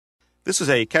This is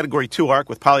a Category 2 arc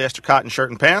with polyester cotton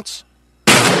shirt and pants.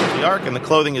 The arc and the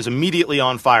clothing is immediately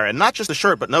on fire. And not just the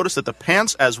shirt, but notice that the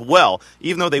pants as well,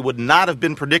 even though they would not have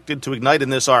been predicted to ignite in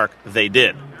this arc, they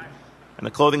did. And the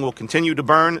clothing will continue to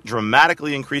burn,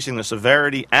 dramatically increasing the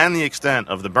severity and the extent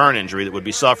of the burn injury that would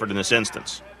be suffered in this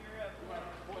instance.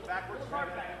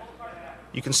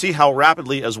 You can see how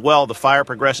rapidly as well the fire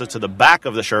progresses to the back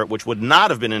of the shirt, which would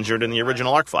not have been injured in the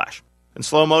original arc flash. In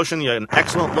slow motion, you have an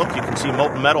excellent look. You can see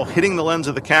molten metal hitting the lens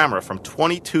of the camera from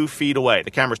 22 feet away.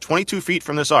 The camera's 22 feet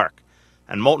from this arc,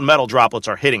 and molten metal droplets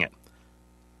are hitting it.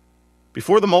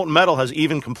 Before the molten metal has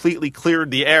even completely cleared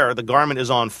the air, the garment is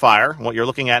on fire. What you're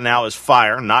looking at now is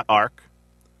fire, not arc.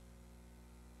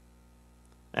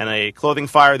 And a clothing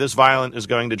fire this violent is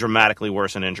going to dramatically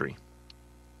worsen injury.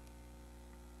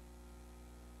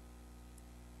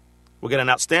 We'll get an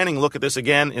outstanding look at this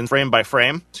again in frame by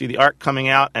frame. See the arc coming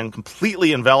out and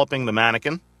completely enveloping the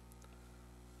mannequin.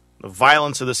 The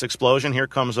violence of this explosion. Here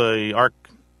comes a arc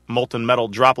molten metal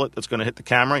droplet that's going to hit the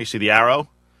camera. You see the arrow.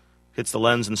 Hits the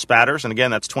lens and spatters. And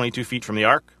again, that's 22 feet from the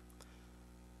arc.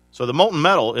 So the molten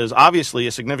metal is obviously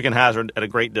a significant hazard at a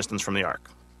great distance from the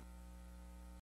arc.